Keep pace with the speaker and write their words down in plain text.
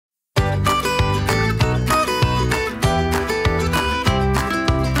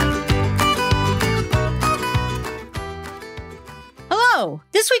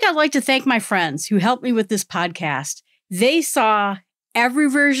week, I'd like to thank my friends who helped me with this podcast. They saw every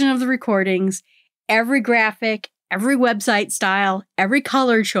version of the recordings, every graphic, every website style, every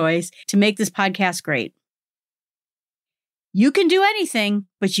color choice to make this podcast great. You can do anything,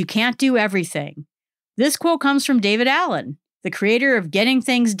 but you can't do everything. This quote comes from David Allen, the creator of Getting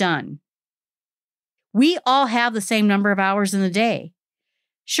Things Done. We all have the same number of hours in the day.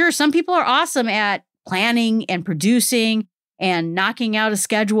 Sure, some people are awesome at planning and producing and knocking out a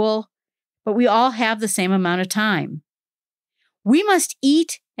schedule, but we all have the same amount of time. We must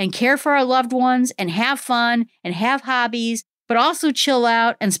eat and care for our loved ones and have fun and have hobbies, but also chill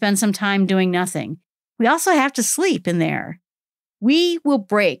out and spend some time doing nothing. We also have to sleep in there. We will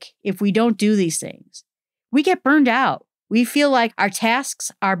break if we don't do these things. We get burned out. We feel like our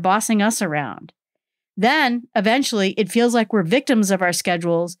tasks are bossing us around. Then, eventually, it feels like we're victims of our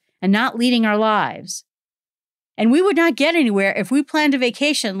schedules and not leading our lives. And we would not get anywhere if we planned a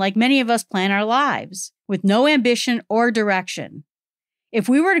vacation like many of us plan our lives, with no ambition or direction. If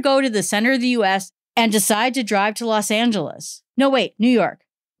we were to go to the center of the U.S. and decide to drive to Los Angeles, New York.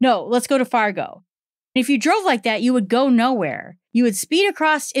 No, let's go to Fargo. If you drove like that, you would go nowhere. You would speed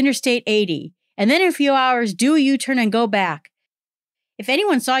across Interstate 80, and then in a few hours, do a U-turn and go back. If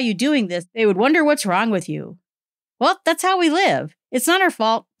anyone saw you doing this, they would wonder what's wrong with you. Well, that's how we live. It's not our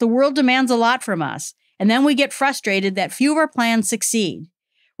fault. The world demands a lot from us. And then we get frustrated that few of our plans succeed.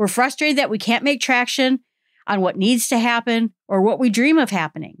 We're frustrated that we can't make traction on what needs to happen or what we dream of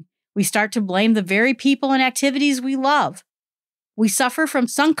happening. We start to blame the very people and activities we love. We suffer from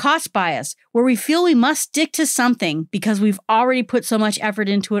sunk cost bias, where we feel we must stick to something because we've already put so much effort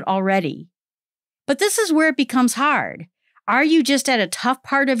into it already. But this is where it becomes hard. Are you just at a tough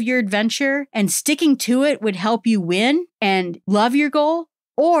part of your adventure and sticking to it would help you win and love your goal?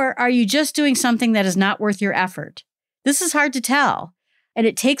 Or are you just doing something that is not worth your effort? This is hard to tell, and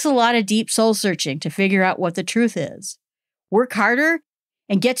it takes a lot of deep soul searching to figure out what the truth is. Work harder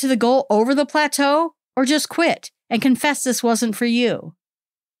and get to the goal over the plateau, or just quit and confess this wasn't for you.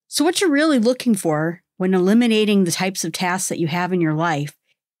 So what you're really looking for when eliminating the types of tasks that you have in your life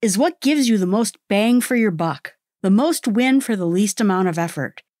is what gives you the most bang for your buck, the most win for the least amount of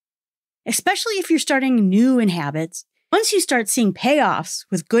effort. Especially if you're starting new in habits, once you start seeing payoffs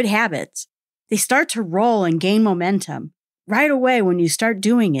with good habits, they start to roll and gain momentum. Right away when you start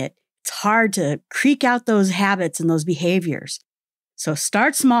doing it, it's hard to creak out those habits and those behaviors. So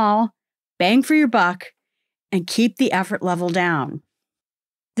start small, bang for your buck, and keep the effort level down.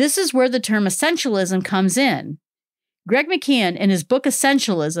 This is where the term essentialism comes in. Greg McKeown, in his book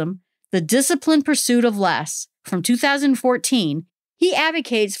Essentialism, The Disciplined Pursuit of Less, from 2014, he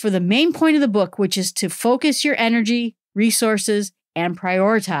advocates for the main point of the book, which is to focus your energy, resources, and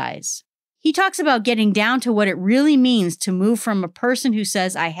prioritize. He talks about getting down to what it really means to move from a person who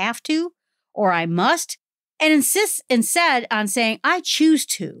says, I have to, or I must, and insists instead on saying, I choose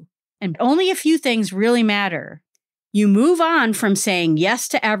to, and only a few things really matter. You move on from saying yes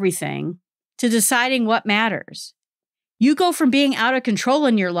to everything to deciding what matters. You go from being out of control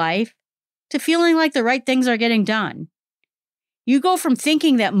in your life to feeling like the right things are getting done. You go from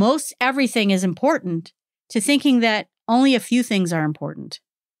thinking that most everything is important to thinking that only a few things are important.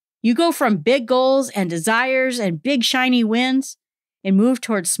 You go from big goals and desires and big shiny wins and move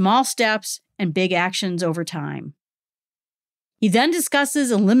towards small steps and big actions over time. He then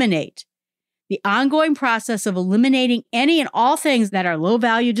discusses eliminate, the ongoing process of eliminating any and all things that are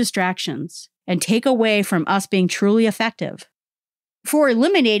low-value distractions and take away from us being truly effective. For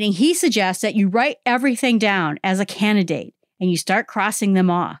eliminating, he suggests that you write everything down as a candidate and you start crossing them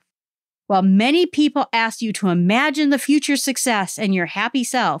off. While many people ask you to imagine the future success and your happy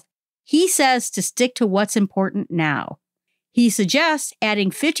self, he says to stick to what's important now. He suggests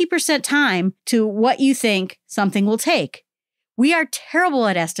adding 50% time to what you think something will take. We are terrible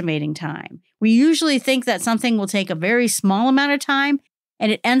at estimating time. We usually think that something will take a very small amount of time,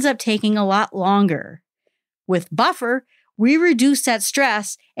 and it ends up taking a lot longer. With Buffer, we reduce that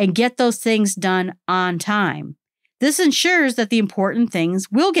stress and get those things done on time. This ensures that the important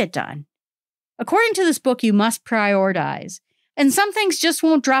things will get done. According to this book, you must prioritize. And some things just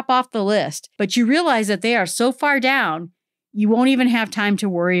won't drop off the list, but you realize that they are so far down, you won't even have time to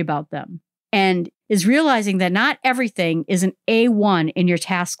worry about them. And is realizing that not everything is an A1 in your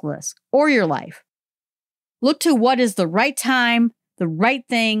task list or your life. Look to what is the right time, the right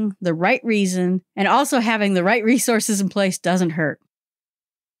thing, the right reason, and also having the right resources in place doesn't hurt.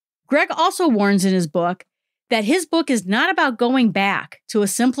 Greg also warns in his book that his book is not about going back to a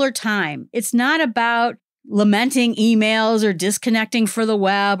simpler time. It's not about lamenting emails or disconnecting for the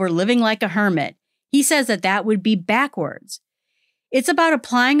web or living like a hermit. He says that that would be backwards. It's about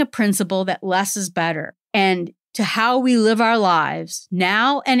applying a principle that less is better and to how we live our lives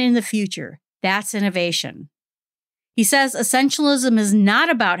now and in the future. That's innovation. He says essentialism is not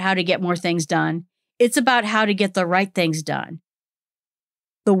about how to get more things done. It's about how to get the right things done.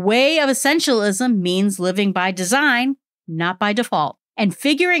 The way of essentialism means living by design, not by default, and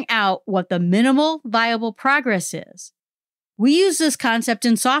figuring out what the minimal viable progress is. We use this concept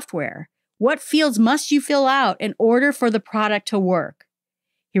in software. What fields must you fill out in order for the product to work?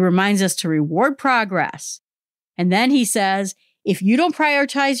 He reminds us to reward progress. And then he says, if you don't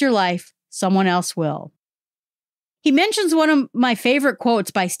prioritize your life, someone else will. He mentions one of my favorite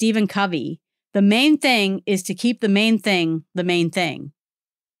quotes by Stephen Covey. The main thing is to keep the main thing the main thing.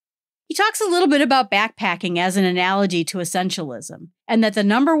 He talks a little bit about backpacking as an analogy to essentialism, and that the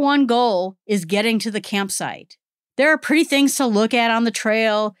number one goal is getting to the campsite. There are pretty things to look at on the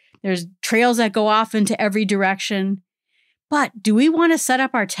trail. There's trails that go off into every direction. But do we want to set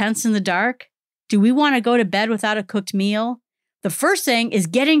up our tents in the dark? Do we want to go to bed without a cooked meal? The first thing is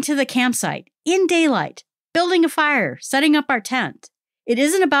getting to the campsite in daylight, building a fire, setting up our tent. It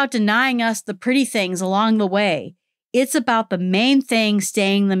isn't about denying us the pretty things along the way. It's about the main thing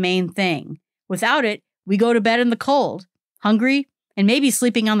staying the main thing. Without it, we go to bed in the cold, hungry, and maybe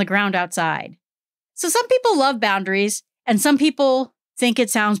sleeping on the ground outside. So some people love boundaries, and some people think it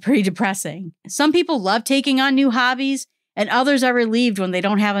sounds pretty depressing. Some people love taking on new hobbies, and others are relieved when they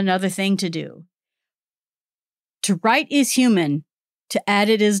don't have another thing to do. To write is human, to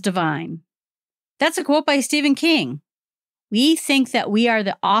edit is divine. That's a quote by Stephen King. We think that we are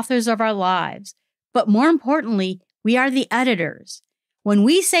the authors of our lives, but more importantly, we are the editors. When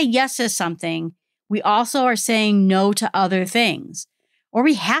we say yes to something, we also are saying no to other things, or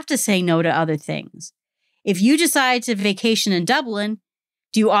we have to say no to other things. If you decide to vacation in Dublin,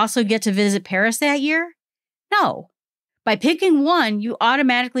 do you also get to visit Paris that year? No. By picking one, you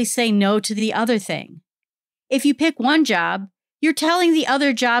automatically say no to the other thing. If you pick one job, you're telling the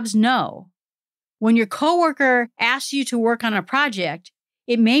other jobs no. When your coworker asks you to work on a project,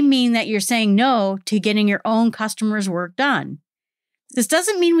 it may mean that you're saying no to getting your own customers' work done. This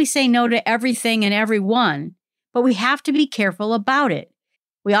doesn't mean we say no to everything and everyone, but we have to be careful about it.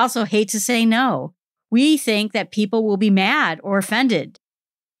 We also hate to say no. We think that people will be mad or offended,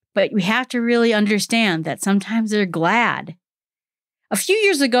 but we have to really understand that sometimes they're glad. A few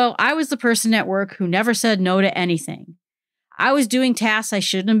years ago, I was the person at work who never said no to anything. I was doing tasks I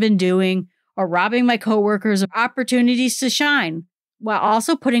shouldn't have been doing or robbing my coworkers of opportunities to shine, while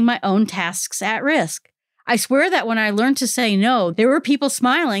also putting my own tasks at risk. I swear that when I learned to say no, there were people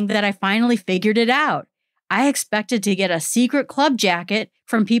smiling that I finally figured it out. I expected to get a secret club jacket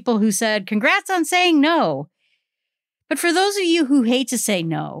from people who said, "Congrats on saying no." But for those of you who hate to say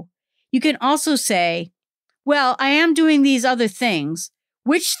no, you can also say, well, I am doing these other things.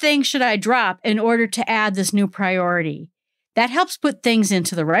 Which thing should I drop in order to add this new priority? That helps put things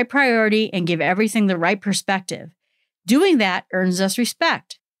into the right priority and give everything the right perspective. Doing that earns us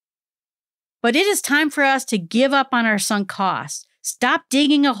respect. But it is time for us to give up on our sunk costs. Stop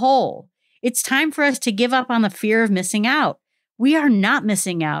digging a hole. It's time for us to give up on the fear of missing out. We are not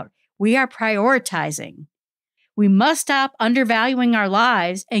missing out. We are prioritizing. We must stop undervaluing our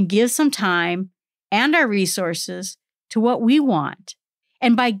lives and give some time and our resources to what we want.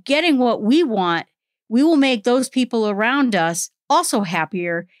 And by getting what we want, we will make those people around us also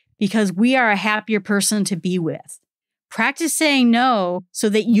happier because we are a happier person to be with. Practice saying no so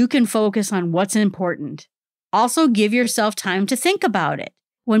that you can focus on what's important. Also, give yourself time to think about it.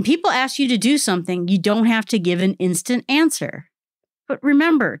 When people ask you to do something, you don't have to give an instant answer. But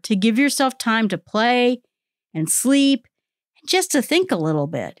remember to give yourself time to play and sleep and just to think a little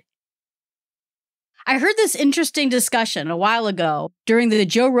bit. I heard this interesting discussion a while ago during the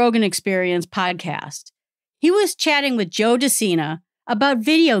Joe Rogan Experience podcast. He was chatting with Joe DeCina about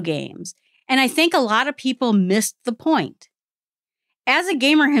video games, and I think a lot of people missed the point. As a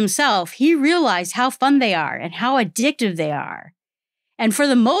gamer himself, he realized how fun they are and how addictive they are. And for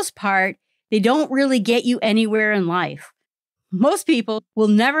the most part, they don't really get you anywhere in life. Most people will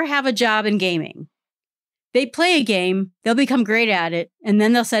never have a job in gaming. They play a game, they'll become great at it, and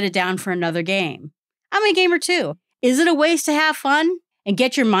then they'll set it down for another game. I'm a gamer too. Is it a waste to have fun and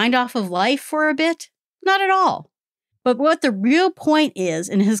get your mind off of life for a bit? Not at all. But what the real point is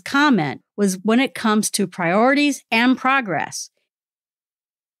in his comment was when it comes to priorities and progress.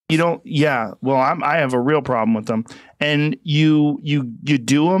 You don't, yeah. Well, I have a real problem with them. And you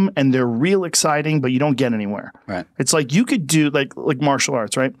do them and they're real exciting, but you don't get anywhere. Right. It's like you could do like martial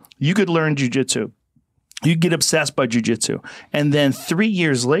arts, right? You could learn jujitsu. You get obsessed by jujitsu, and then 3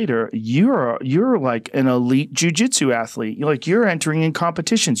 years later, you're like an elite jujitsu athlete. You're entering in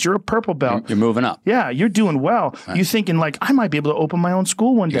competitions. You're a purple belt. You're moving up. Yeah, you're doing well. Right. You're thinking like, I might be able to open my own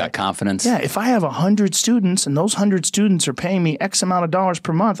school one day. You got confidence. Yeah, if I have 100 students and those 100 students are paying me X amount of dollars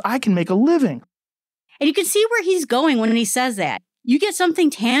per month, I can make a living. And you can see where he's going when he says that. You get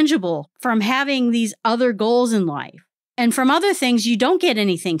something tangible from having these other goals in life. And from other things, you don't get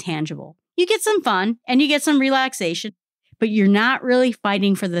anything tangible. You get some fun and you get some relaxation, but you're not really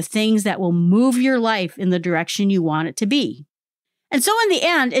fighting for the things that will move your life in the direction you want it to be. And so in the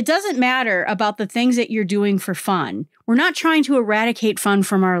end, it doesn't matter about the things that you're doing for fun. We're not trying to eradicate fun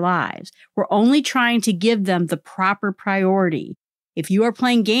from our lives. We're only trying to give them the proper priority. If you are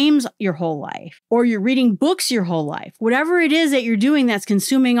playing games your whole life, or you're reading books your whole life, whatever it is that you're doing that's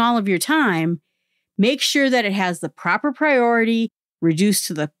consuming all of your time, make sure that it has the proper priority, reduced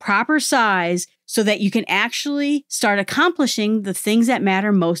to the proper size, so that you can actually start accomplishing the things that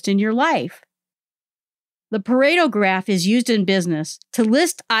matter most in your life. The Pareto graph is used in business to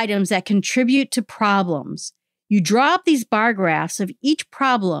list items that contribute to problems. You draw up these bar graphs of each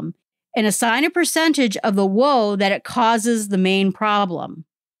problem and assign a percentage of the woe that it causes the main problem.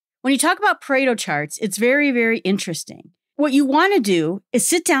 When you talk about Pareto charts, it's very, very interesting. What you want to do is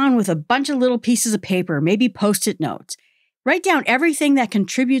sit down with a bunch of little pieces of paper, maybe Post-it notes. Write down everything that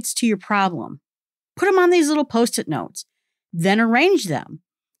contributes to your problem. Put them on these little Post-it notes. Then arrange them.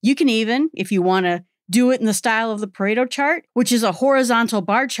 You can even, if you want to do it in the style of the Pareto chart, which is a horizontal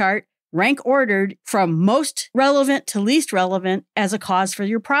bar chart, rank ordered from most relevant to least relevant as a cause for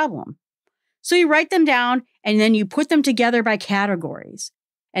your problem. So you write them down and then you put them together by categories.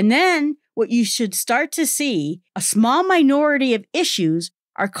 And then what you should start to see, a small minority of issues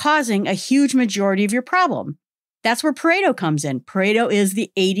are causing a huge majority of your problem. That's where Pareto comes in. Pareto is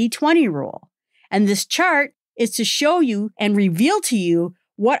the 80-20 rule. And this chart is to show you and reveal to you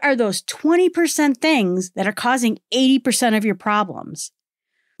what are those 20% things that are causing 80% of your problems.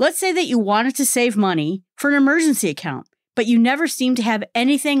 Let's say that you wanted to save money for an emergency account, but you never seem to have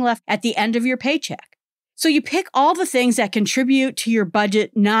anything left at the end of your paycheck. So you pick all the things that contribute to your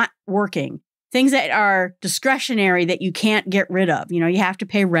budget not working, things that are discretionary that you can't get rid of. You have to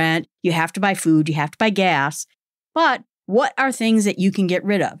pay rent, you have to buy food, you have to buy gas. But what are things that you can get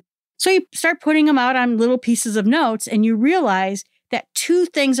rid of? So you start putting them out on little pieces of notes and you realize that 2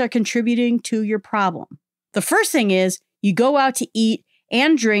 things are contributing to your problem. The first thing is you go out to eat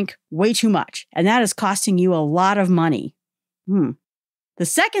and drink way too much, and that is costing you a lot of money. The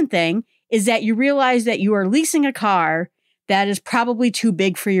second thing is that you realize that you are leasing a car that is probably too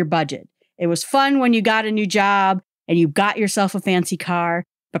big for your budget. It was fun when you got a new job and you got yourself a fancy car,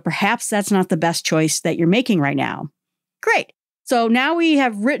 but perhaps that's not the best choice that you're making right now. Great. So now we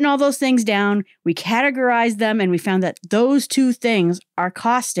have written all those things down, we categorized them, and we found that those 2 things are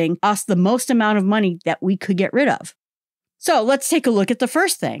costing us the most amount of money that we could get rid of. So let's take a look at the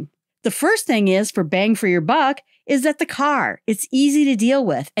first thing. The first thing is, for bang for your buck, is that the car, it's easy to deal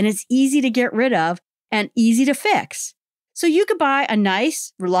with, and it's easy to get rid of, and easy to fix. So you could buy a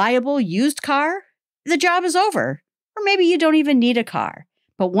nice, reliable, used car, the job is over. Or maybe you don't even need a car.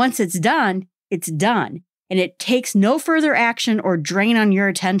 But once it's done, and it takes no further action or drain on your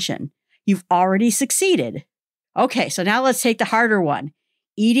attention. You've already succeeded. Okay, so now let's take the harder one,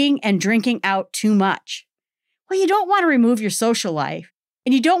 eating and drinking out too much. Well, you don't want to remove your social life,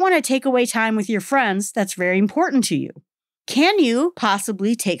 and you don't want to take away time with your friends that's very important to you. Can you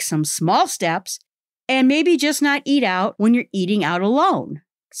possibly take some small steps and maybe just not eat out when you're eating out alone?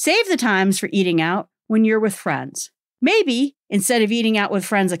 Save the times for eating out when you're with friends. Maybe instead of eating out with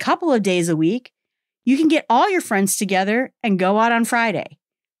friends a couple of days a week, you can get all your friends together and go out on Friday.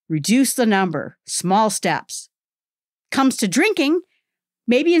 Reduce the number, small steps. Comes to drinking,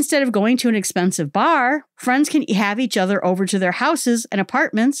 maybe instead of going to an expensive bar, friends can have each other over to their houses and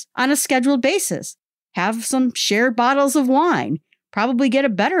apartments on a scheduled basis. Have some shared bottles of wine. Probably get a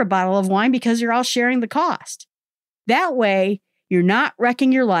better bottle of wine because you're all sharing the cost. That way, you're not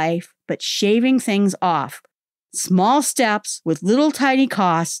wrecking your life, but shaving things off. Small steps with little tiny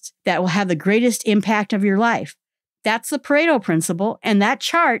costs that will have the greatest impact of your life. That's the Pareto principle, and that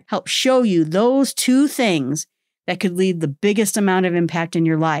chart helps show you those 2 things that could leave the biggest amount of impact in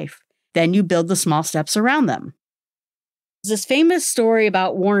your life. Then you build the small steps around them. There's this famous story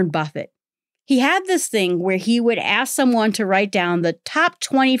about Warren Buffett. He had this thing where he would ask someone to write down the top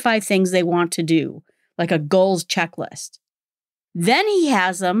 25 things they want to do, like a goals checklist. Then he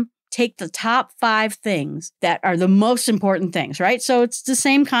has them take the top 5 things that are the most important things, right? So it's the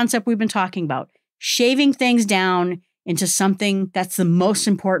same concept we've been talking about, shaving things down into something that's the most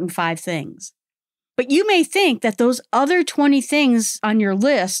important 5 things. But you may think that those other 20 things on your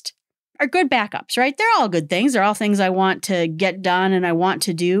list are good backups, right? They're all good things. They're all things I want to get done and I want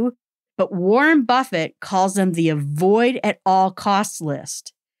to do. But Warren Buffett calls them the avoid at all costs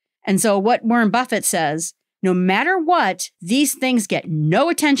list. And so what Warren Buffett says, no matter what, these things get no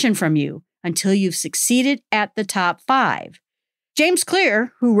attention from you until you've succeeded at the top 5. James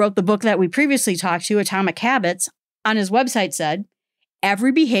Clear, who wrote the book that we previously talked to, Atomic Habits, on his website said,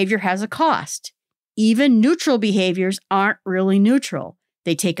 every behavior has a cost. Even neutral behaviors aren't really neutral.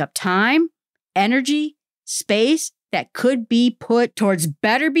 They take up time, energy, space that could be put towards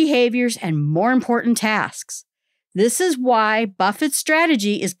better behaviors and more important tasks. This is why Buffett's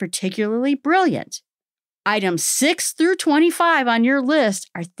strategy is particularly brilliant. Items 6 through 25 on your list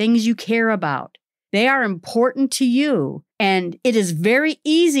are things you care about. They are important to you, and it is very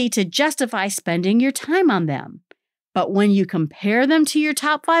easy to justify spending your time on them. But when you compare them to your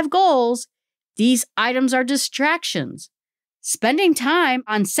top 5 goals, these items are distractions. Spending time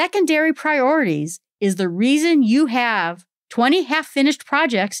on secondary priorities is the reason you have 20 half-finished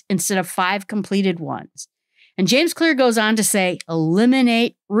projects instead of 5 completed ones. And James Clear goes on to say,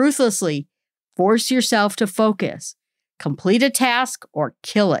 eliminate ruthlessly. Force yourself to focus. Complete a task or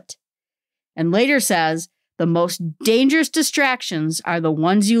kill it. And later says, the most dangerous distractions are the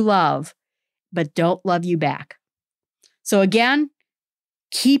ones you love, but don't love you back. So again,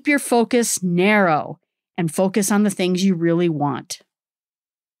 keep your focus narrow and focus on the things you really want.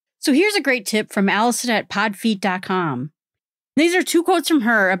 So here's a great tip from Allison at podfeet.com. These are 2 quotes from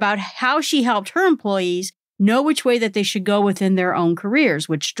her about how she helped her employees know which way that they should go within their own careers,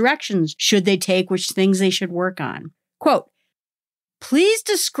 which directions should they take, which things they should work on. Quote, please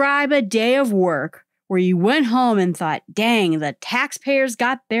describe a day of work where you went home and thought, dang, the taxpayers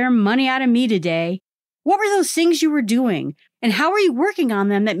got their money out of me today. What were those things you were doing? And how were you working on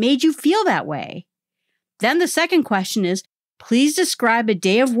them that made you feel that way? Then the second question is, please describe a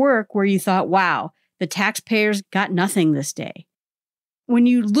day of work where you thought, wow, the taxpayers got nothing this day. When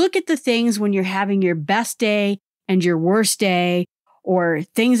you look at the things when you're having your best day and your worst day, or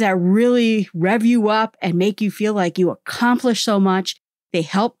things that really rev you up and make you feel like you accomplished so much, they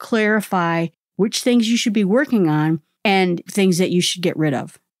help clarify which things you should be working on and things that you should get rid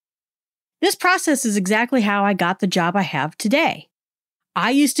of. This process is exactly how I got the job I have today.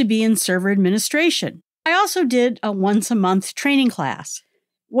 I used to be in server administration. I also did a once-a-month training class.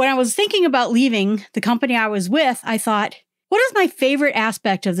 When I was thinking about leaving the company I was with, I thought, what is my favorite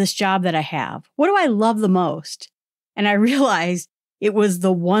aspect of this job that I have? What do I love the most? And I realized it was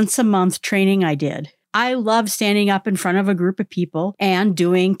the once-a-month training I did. I love standing up in front of a group of people and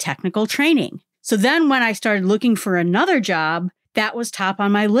doing technical training. So then when I started looking for another job, that was top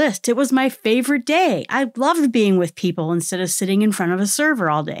on my list. It was my favorite day. I loved being with people instead of sitting in front of a server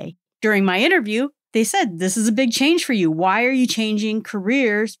all day. During my interview, they said, this is a big change for you. Why are you changing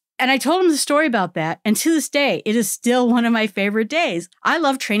careers? And I told them the story about that. And to this day, it is still one of my favorite days. I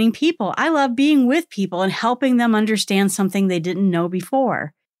love training people. I love being with people and helping them understand something they didn't know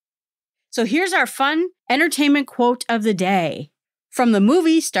before. So here's our fun entertainment quote of the day. From the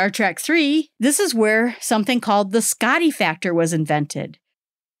movie Star Trek III, this is where something called the Scotty factor was invented.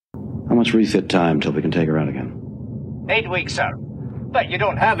 How much refit time till we can take her out again? 8 weeks, sir. But you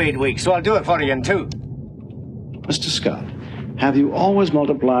don't have 8 weeks, so I'll do it for you in 2. Mr. Scott, have you always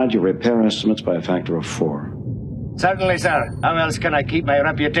multiplied your repair estimates by a factor of 4? Certainly, sir. How else can I keep my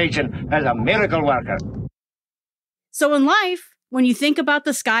reputation as a miracle worker? So in life, when you think about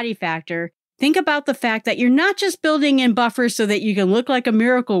the Scotty factor, think about the fact that you're not just building in buffers so that you can look like a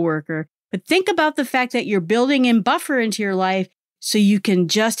miracle worker, but think about the fact that you're building in buffer into your life so you can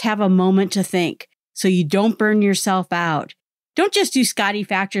just have a moment to think, so you don't burn yourself out. Don't just do Scotty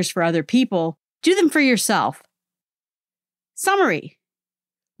factors for other people, do them for yourself. Summary.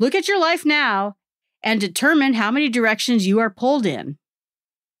 Look at your life now and determine how many directions you are pulled in.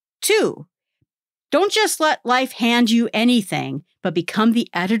 2. Don't just let life hand you anything, but become the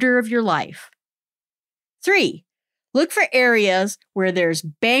editor of your life. 3. Look for areas where there's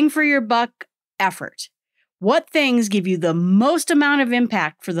bang for your buck effort. What things give you the most amount of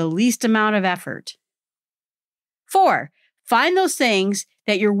impact for the least amount of effort? 4. Find those things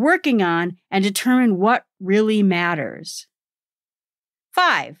that you're working on and determine what really matters.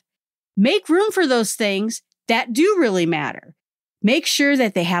 5. Make room for those things that do really matter. Make sure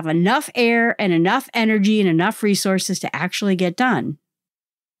that they have enough air and enough energy and enough resources to actually get done.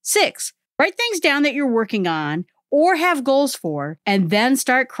 6. Write things down that you're working on or have goals for, and then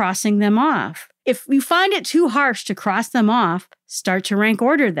start crossing them off. If you find it too harsh to cross them off, start to rank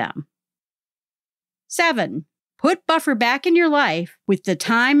order them. 7. Put buffer back in your life with the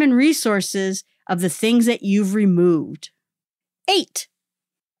time and resources of the things that you've removed. 8.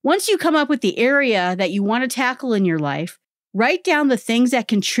 Once you come up with the area that you want to tackle in your life, write down the things that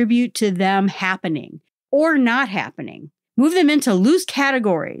contribute to them happening or not happening. Move them into loose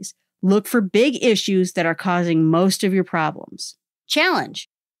categories. Look for big issues that are causing most of your problems. Challenge.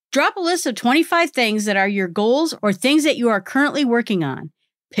 Drop a list of 25 things that are your goals or things that you are currently working on.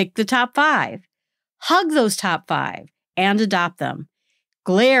 Pick the top 5. Hug those top 5 and adopt them.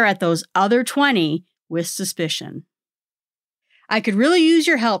 Glare at those other 20 with suspicion. I could really use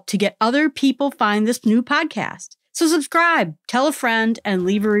your help to get other people find this new podcast. So subscribe, tell a friend, and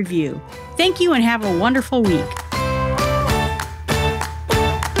leave a review. Thank you and have a wonderful week.